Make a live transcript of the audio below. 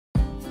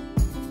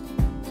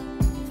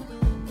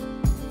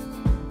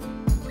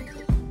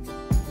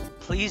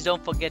Please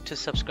don't forget to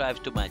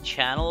subscribe to my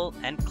channel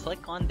and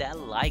click on that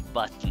like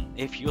button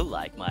if you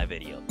like my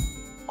video.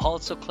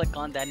 Also click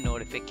on that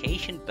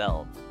notification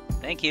bell.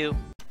 Thank you.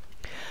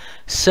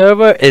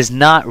 Server is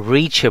not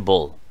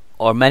reachable,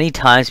 or many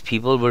times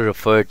people will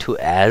refer to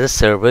as a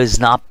server is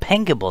not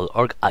pingable,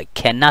 or I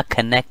cannot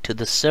connect to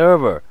the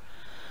server.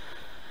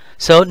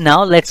 So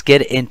now let's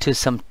get into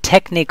some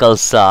technical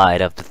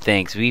side of the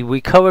things.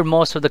 We covered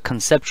most of the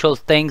conceptual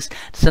things,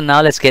 so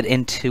now let's get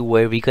into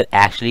where we could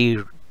actually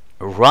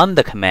run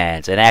the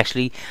commands and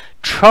actually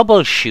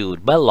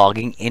troubleshoot by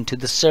logging into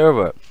the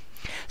server.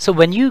 So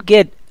when you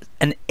get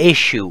an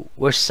issue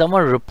where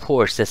someone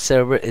reports that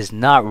server is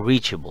not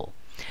reachable,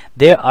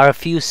 there are a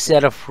few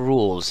set of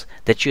rules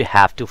that you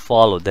have to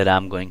follow that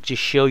I'm going to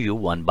show you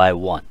one by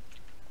one.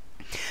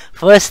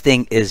 First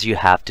thing is you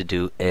have to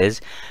do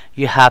is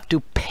you have to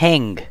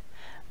ping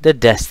the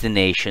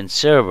destination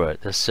server,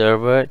 the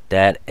server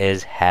that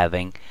is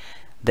having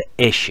the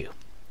issue.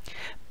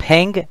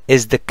 Ping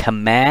is the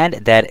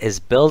command that is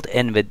built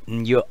in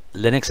within your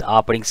Linux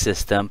operating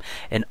system.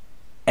 In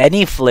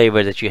any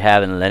flavor that you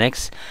have in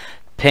Linux,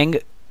 ping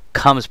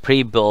comes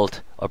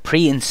pre-built or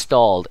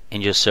pre-installed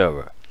in your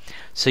server.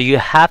 So you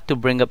have to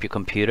bring up your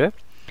computer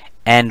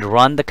and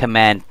run the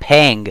command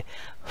ping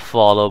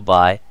followed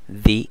by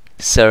the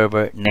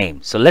server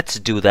name. So let's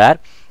do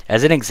that.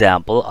 As an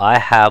example, I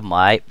have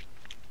my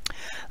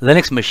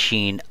Linux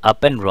machine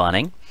up and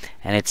running,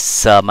 and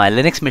it's my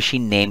Linux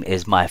machine name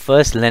is my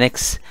first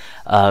Linux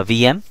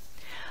VM.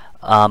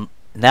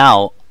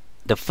 Now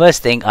the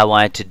first thing I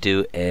wanted to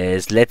do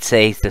is, let's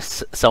say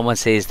someone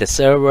says the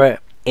server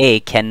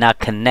A cannot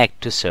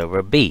connect to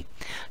server B.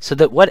 So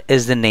that what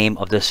is the name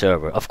of the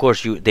server? Of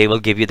course they will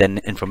give you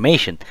the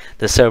information.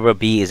 The server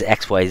B is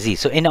XYZ.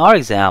 So in our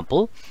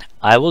example,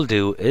 I will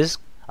do is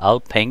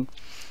I'll ping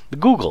the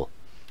Google.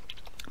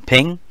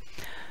 Ping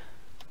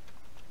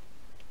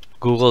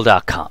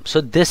google.com. So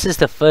this is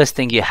the first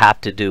thing you have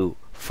to do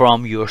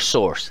from your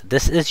source.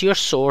 This is your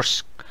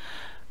source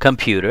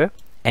computer,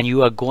 and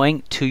you are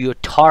going to your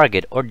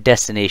target or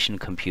destination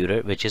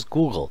computer, which is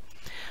Google.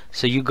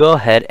 So you go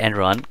ahead and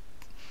run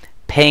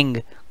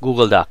ping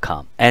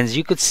google.com, and as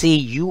you could see,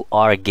 you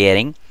are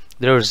getting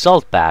the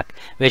result back,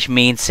 which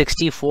means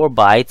 64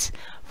 bytes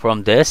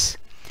from this,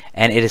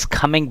 and it is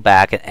coming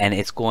back and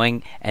it's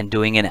going and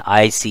doing an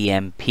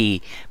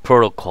ICMP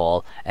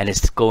protocol, and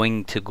it's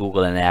going to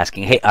Google and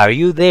asking, hey, are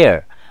you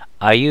there?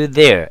 Are you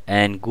there?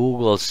 And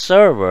Google's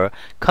server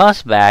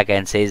comes back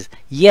and says,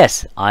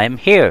 yes, I'm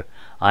here.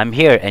 I'm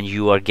here, and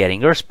you are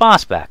getting a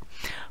response back.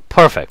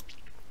 Perfect.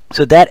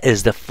 So that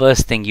is the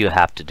first thing you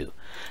have to do.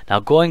 Now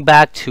going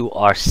back to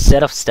our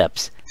set of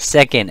steps,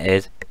 second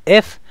is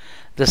if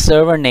the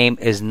server name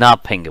is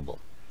not pingable.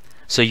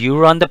 So you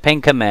run the ping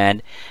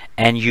command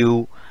and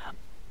you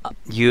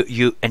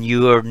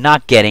are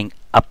not getting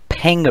a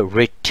ping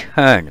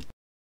return.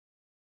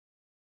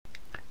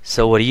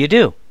 So what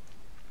do?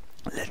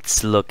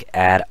 Let's look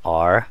at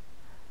our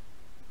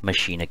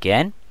machine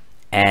again,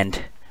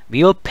 and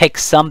we'll pick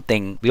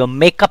something, we'll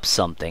make up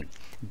something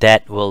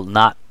that will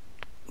not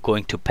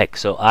going to pick.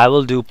 So I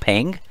will do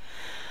ping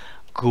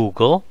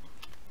Google.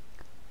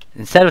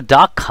 Instead of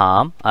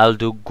 .com, I'll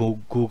do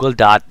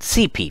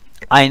google.cp.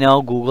 I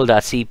know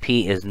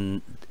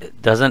google.cp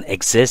doesn't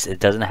exist. It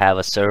doesn't have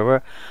a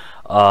server,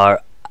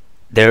 or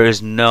there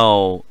is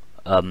no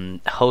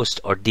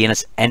host or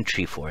DNS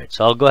entry for it.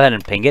 So I'll go ahead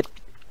and ping it,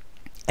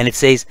 and it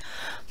says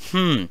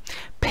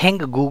ping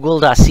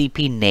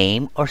google.cp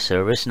name or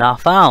service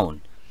not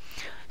found.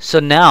 So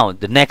now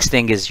the next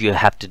thing is you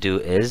have to do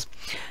is,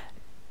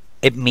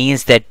 it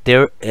means that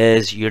there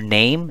is your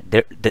name,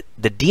 the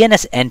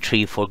DNS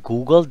entry for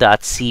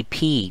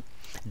google.cp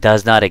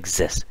does not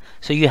exist.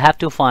 So you have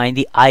to find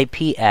the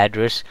IP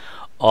address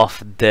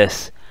of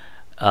this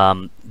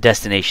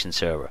destination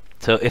server.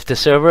 So if the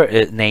server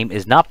name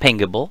is not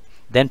pingable,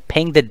 then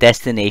ping the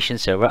destination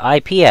server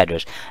IP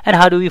address. And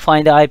how do we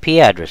find the IP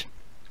address?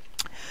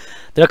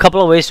 There are a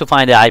couple of ways to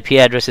find the IP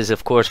addresses.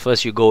 Of course,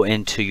 first you go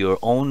into your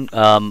own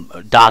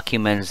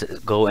documents,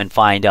 go and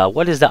find out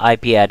what is the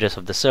IP address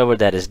of the server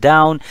that is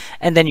down,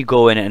 and then you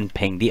go in and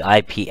ping the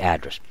IP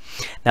address.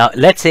 Now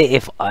let's say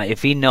if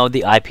we know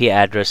the IP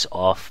address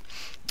of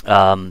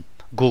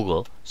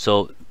Google,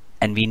 so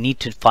and we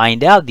need to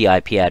find out the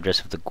IP address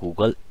of the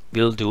Google,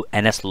 we'll do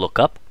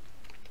nslookup.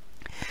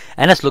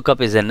 nslookup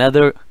is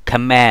another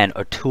command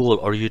or tool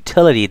or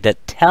utility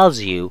that tells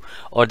you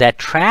or that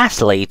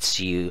translates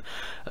you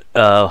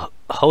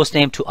host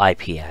name to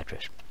IP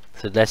address.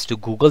 So let's do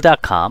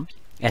google.com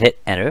and hit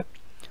enter.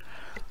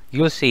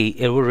 You'll see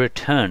it will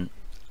return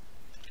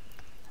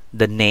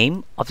the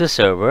name of the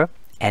server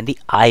and the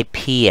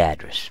IP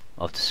address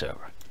of the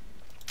server.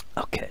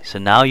 Okay, so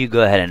now you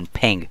go ahead and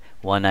ping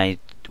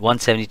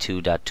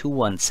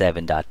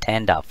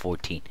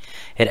 172.217.10.14.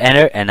 Hit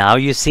enter, and now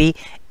you see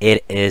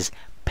it is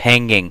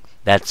pinging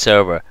that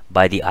server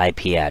by the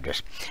IP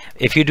address.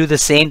 If you do the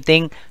same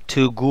thing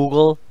to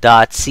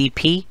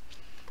google.cp.com,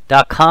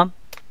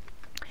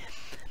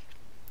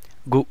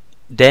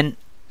 then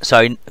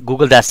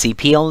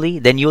google.cp only,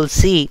 then you'll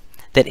see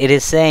that it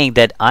is saying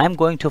that I'm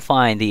going to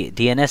find the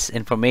DNS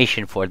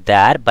information for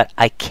that, but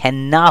I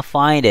cannot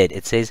find it.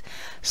 It says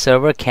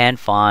server can't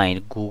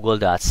find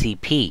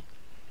google.cp.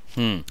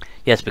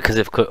 Yes, because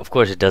of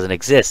course it doesn't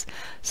exist.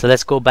 So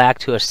let's go back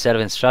to our set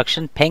of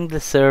instructions. Ping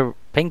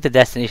the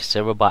destination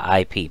server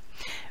by IP.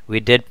 We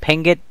did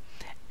ping it,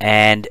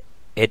 and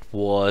it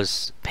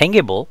was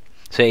pingable,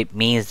 so it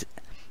means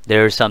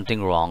there is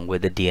something wrong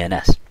with the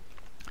DNS.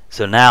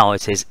 So now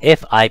it says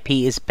if IP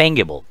is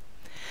pingable,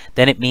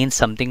 then it means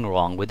something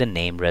wrong with the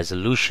name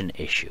resolution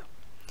issue.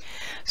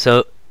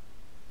 So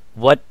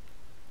what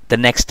the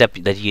next step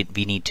that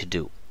we need to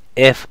do?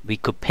 If we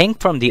could ping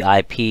from the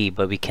IP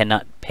but we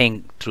cannot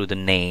ping through the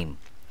name,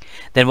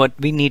 then what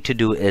we need to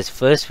do is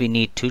first we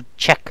need to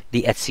check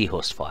the etc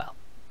host file.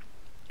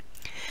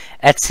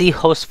 Etc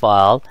host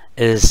file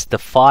is the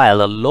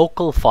file, a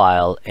local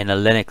file in a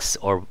Linux,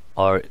 or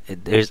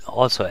there's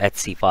also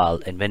etc file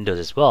in Windows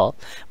as well,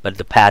 but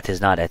the path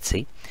is not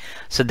etc.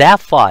 So that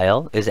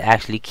file is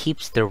actually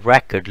keeps the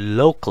record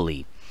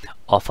locally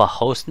of a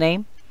host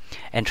name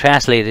and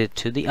translate it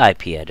to the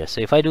IP address.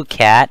 So if I do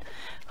cat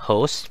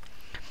host,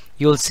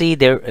 you'll see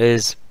there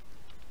is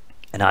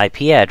an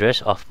IP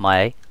address of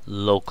my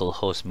local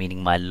host,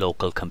 meaning my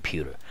local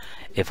computer.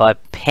 If I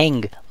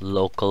ping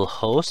local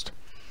host,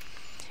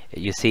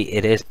 you see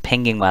it is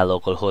pinging my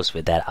local host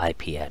with that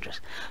IP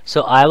address.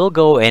 So I will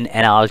go in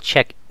and I'll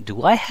check,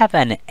 do I have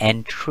an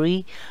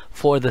entry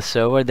for the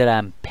server that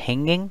I'm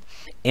pinging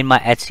in my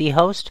etc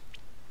host?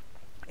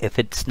 If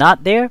it's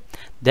not there,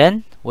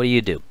 then what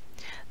do?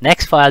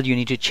 Next file you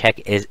need to check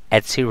is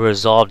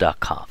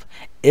etcresolve.conf.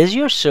 Is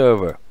your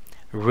server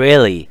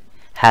really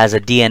has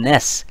a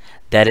DNS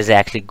that is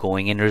actually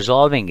going and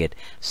resolving it?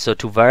 So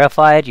to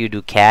verify it, you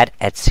do cat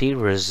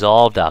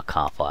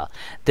etcresolve.conf file.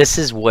 This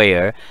is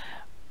where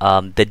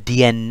the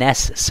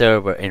DNS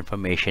server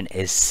information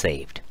is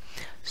saved.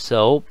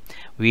 So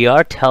we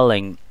are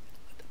telling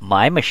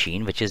my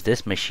machine, which is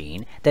this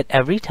machine, that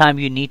every time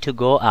you need to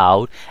go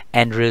out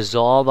and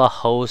resolve a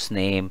host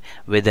name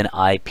with an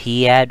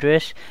IP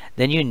address,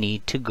 then you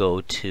need to go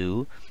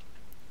to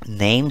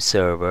name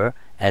server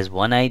as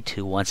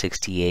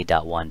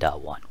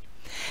 192.168.1.1.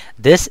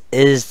 This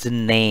is the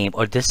name,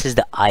 or this is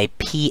the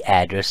IP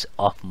address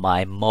of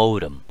my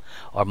modem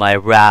or my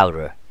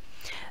router.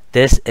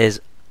 This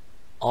is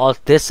all.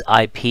 This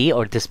IP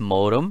or this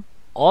modem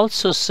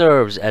also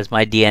serves as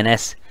my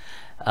DNS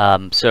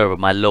server,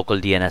 my local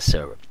DNS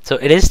server. So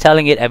it is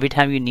telling it every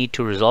time you need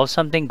to resolve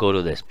something, go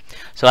to this.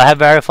 So I have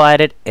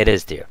verified it, it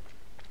is there.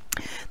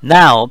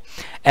 Now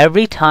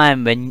every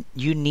time when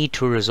you need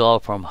to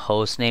resolve from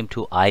hostname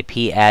to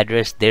IP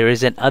address, there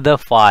is another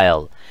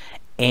file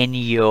in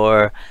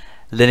your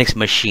Linux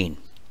machine.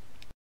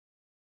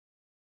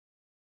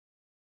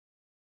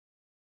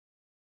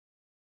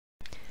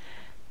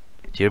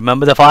 Do you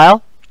remember the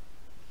file?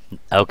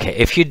 Okay,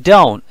 if you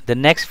don't, the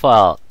next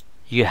file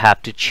you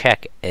have to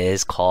check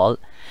is called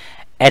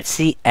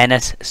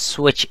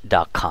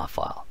etcnsswitch.conf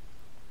file.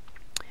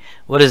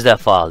 What does that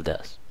file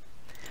does?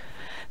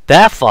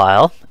 That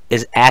file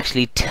is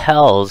actually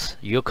tells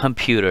your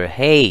computer,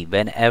 hey,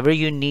 whenever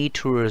you need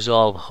to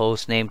resolve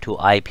hostname to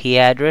IP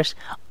address,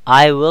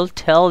 I will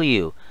tell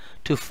you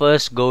to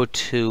first go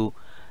to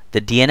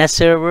the DNS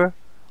server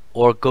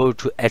or go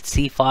to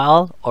etc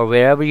file, or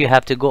wherever you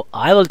have to go,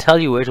 I will tell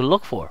you where to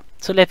look for.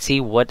 So let's see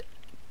what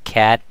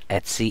cat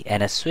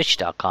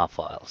etcnsswitch.conf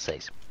file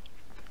says.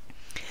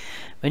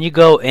 When you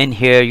go in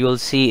here, you'll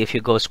see, if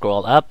you go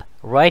scroll up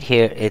right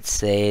here, it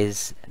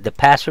says the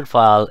password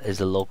file is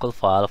a local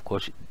file. Of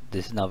course,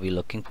 this is now we're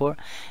looking for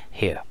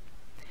here.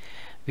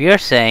 We are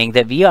saying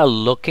that we are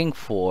looking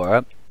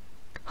for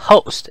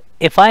host.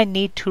 If I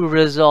need to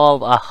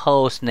resolve a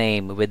host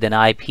name with an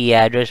IP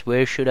address,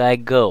 where should I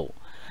go?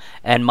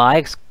 And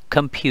my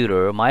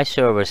computer, my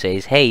server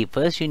says, hey,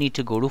 first you need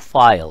to go to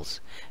files,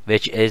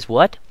 which is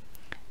what?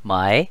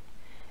 My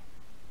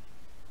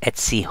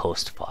etc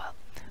host file.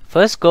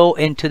 First go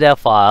into that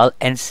file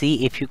and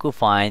see if you could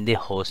find the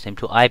hostname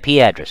to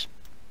IP address.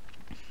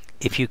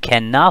 If you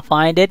cannot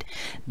find it,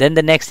 then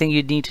the next thing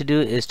you need to do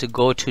is to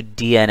go to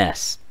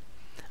DNS.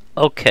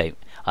 Okay,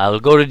 I will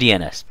go to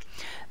DNS.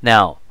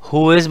 Now,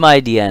 who is my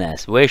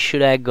DNS? Where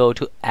should I go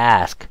to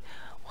ask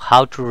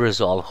how to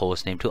resolve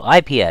hostname to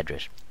IP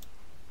address?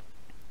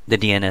 The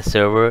DNS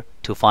server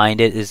to find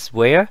it is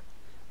where?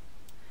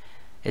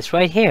 It's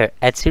right here,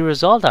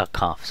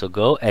 etcresolve.conf. So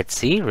go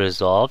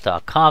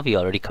etcresolve.conf. We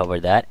already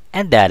covered that,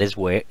 and that is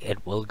where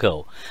it will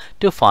go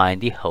to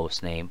find the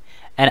hostname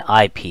and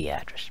IP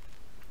address.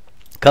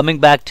 Coming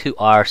back to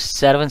our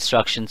set of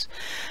instructions,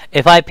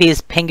 if IP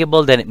is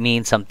pingable, then it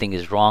means something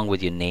is wrong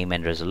with your name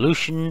and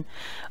resolution.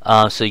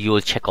 So you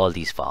will check all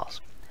these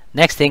files.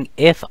 Next thing,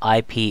 if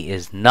IP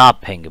is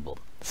not pingable,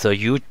 so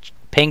you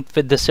pinged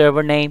with the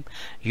server name,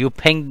 you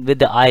pinged with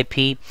the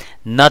IP,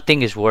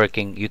 nothing is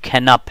working, you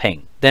cannot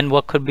ping. Then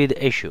what could be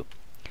the issue?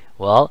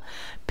 Well,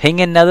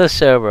 ping another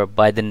server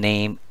by the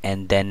name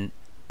and then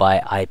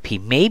by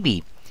IP.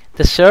 Maybe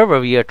the server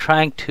we are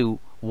trying to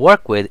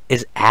work with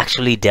is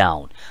actually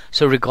down.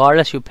 So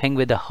regardless, you ping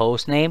with the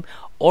host name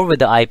or with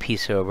the IP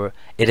server,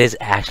 it is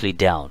actually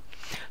down.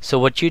 So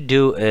what you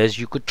do is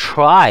you could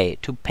try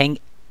to ping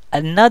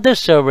another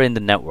server in the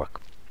network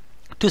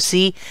to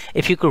see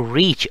if you could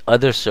reach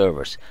other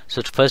servers.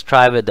 So first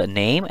try with the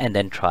name and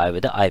then try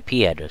with the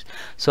IP address.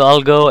 So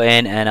I'll go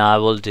in and I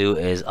will do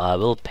is I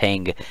will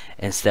ping,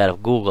 instead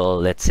of Google,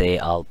 let's say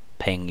I'll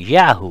ping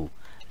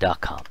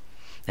yahoo.com,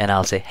 and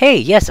I'll say, hey,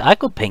 yes, I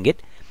could ping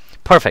it.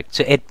 Perfect.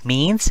 So it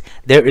means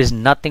there is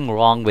nothing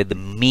wrong with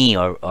me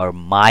or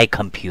my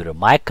computer.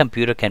 My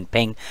computer can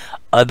ping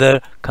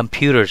other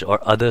computers or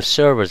other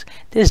servers.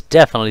 There's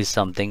definitely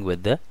something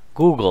with the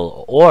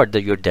Google or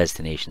your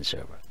destination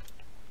server.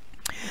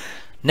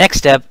 Next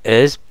step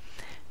is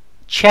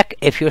check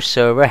if your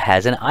server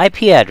has an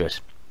IP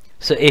address.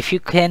 So if you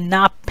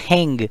cannot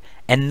ping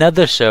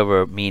another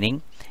server,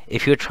 meaning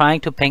if you're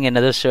trying to ping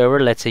another server,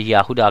 let's say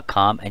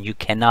yahoo.com, and you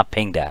cannot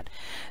ping that,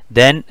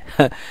 then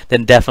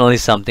definitely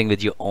something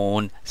with your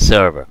own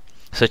server.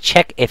 So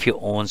check if your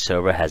own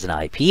server has an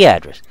IP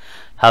address.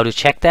 How to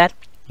check that?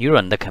 You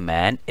run the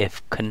command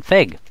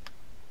ifconfig.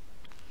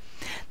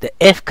 The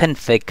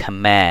ifconfig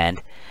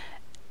command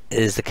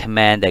is the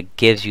command that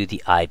gives you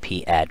the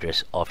IP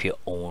address of your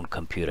own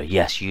computer.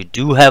 Yes, you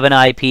do have an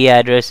IP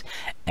address,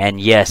 and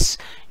yes,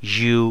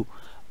 you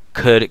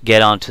could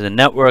get onto the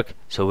network,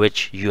 so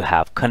which you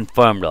have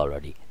confirmed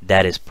already.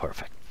 That is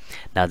perfect.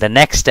 Now the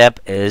next step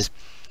is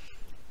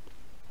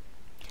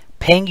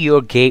ping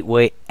your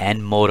gateway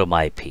and modem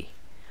IP.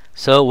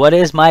 So what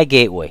is my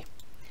gateway?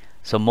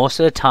 So most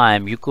of the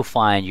time you could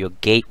find your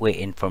gateway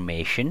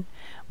information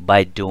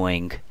by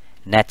doing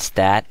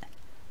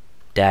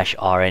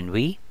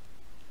netstat-rnv.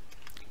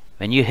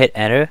 When you hit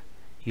enter,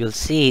 you'll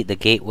see the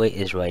gateway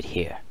is right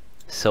here.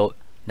 So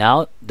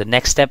now the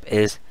next step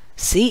is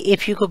see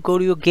if you could go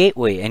to your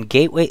gateway, and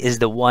gateway is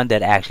the one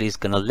that actually is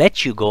going to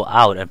let you go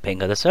out and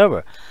ping other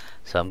server.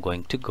 So I'm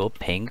going to go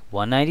ping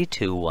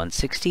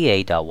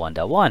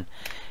 192.168.1.1.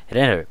 Hit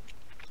enter.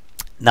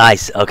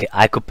 Nice. Okay,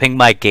 I could ping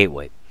my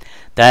gateway.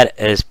 That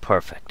is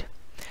perfect.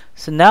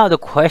 So now the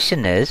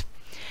question is,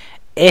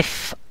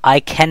 if I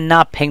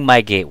cannot ping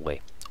my gateway,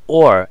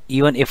 or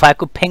even if I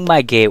could ping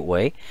my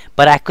gateway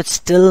but I could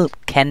still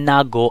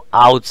cannot go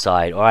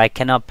outside, or I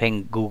cannot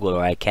ping Google,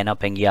 or I cannot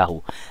ping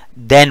Yahoo,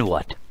 then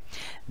what?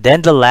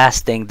 Then the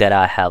last thing that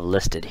I have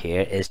listed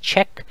here is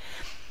check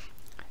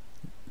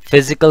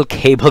physical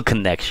cable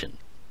connection.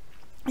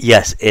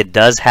 Yes, it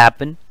does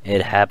happen.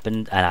 It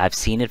happened, and I've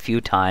seen it a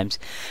few times.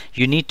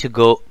 You need to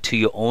go to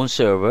your own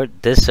server,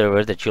 this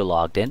server that you're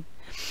logged in.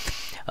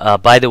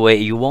 By the way,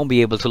 you won't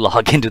be able to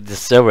log into this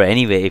server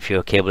anyway if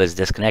your cable is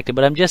disconnected,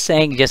 but I'm just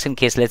saying, just in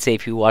case, let's say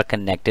if you are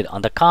connected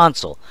on the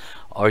console,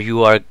 or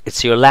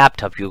it's your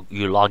laptop,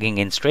 you're logging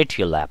in straight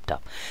to your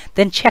laptop,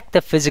 then check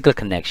the physical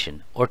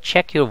connection, or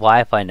check your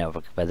Wi-Fi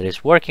network whether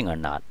it's working or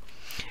not.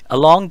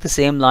 Along the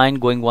same line,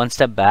 going one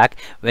step back,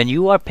 when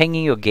you are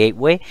pinging your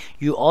gateway,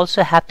 you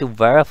also have to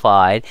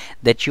verify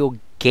that your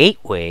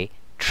gateway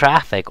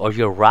traffic or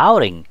your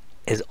routing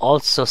is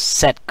also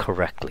set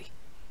correctly.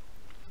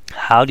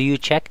 How do you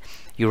check?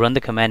 You run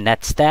the command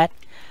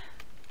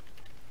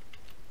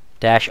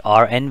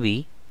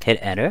netstat-rnv, hit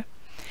enter.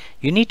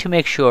 You need to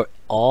make sure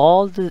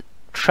all the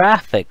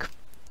traffic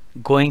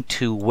going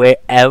to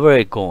wherever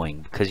it's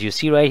going, because you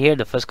see right here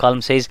the first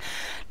column says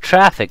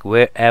traffic,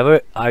 wherever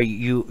are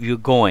you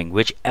going,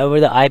 whichever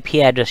the IP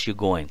address you're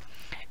going.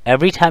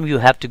 Every time you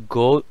have to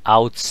go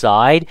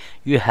outside,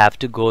 you have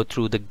to go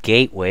through the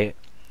gateway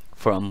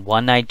from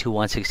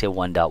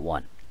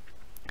 192.168.1.1.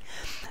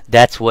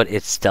 That's what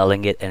it's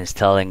telling it, and it's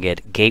telling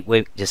it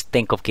gateway. Just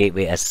think of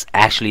gateway as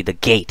actually the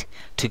gate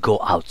to go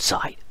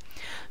outside.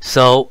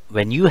 So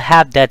when you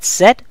have that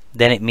set,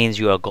 then it means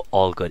you are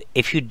all good.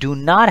 If you do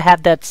not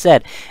have that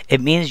set,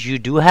 it means you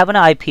do have an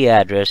IP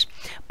address,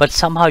 but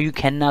somehow you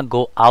cannot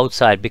go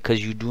outside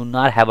because you do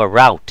not have a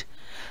route.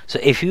 So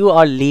if you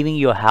are leaving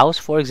your house,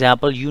 for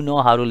example, you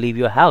know how to leave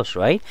your house,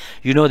 right?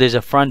 You know there's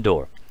a front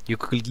door. You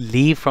could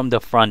leave from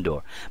the front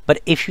door.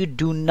 But if you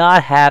do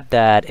not have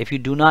that, if you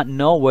do not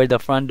know where the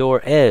front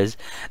door is,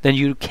 then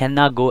you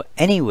cannot go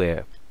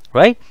anywhere,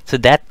 right? So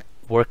that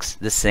works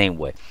the same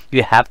way.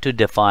 You have to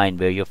define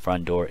where your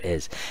front door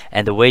is,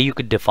 and the way you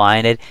could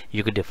define it,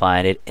 you could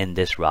define it in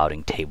this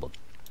routing table.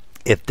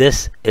 If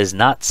this is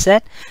not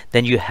set,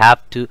 then you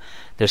have to,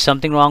 there's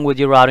something wrong with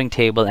your routing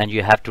table, and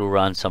you have to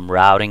run some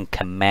routing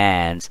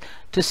commands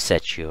to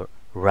set your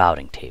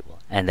routing table,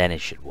 and then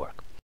it should work.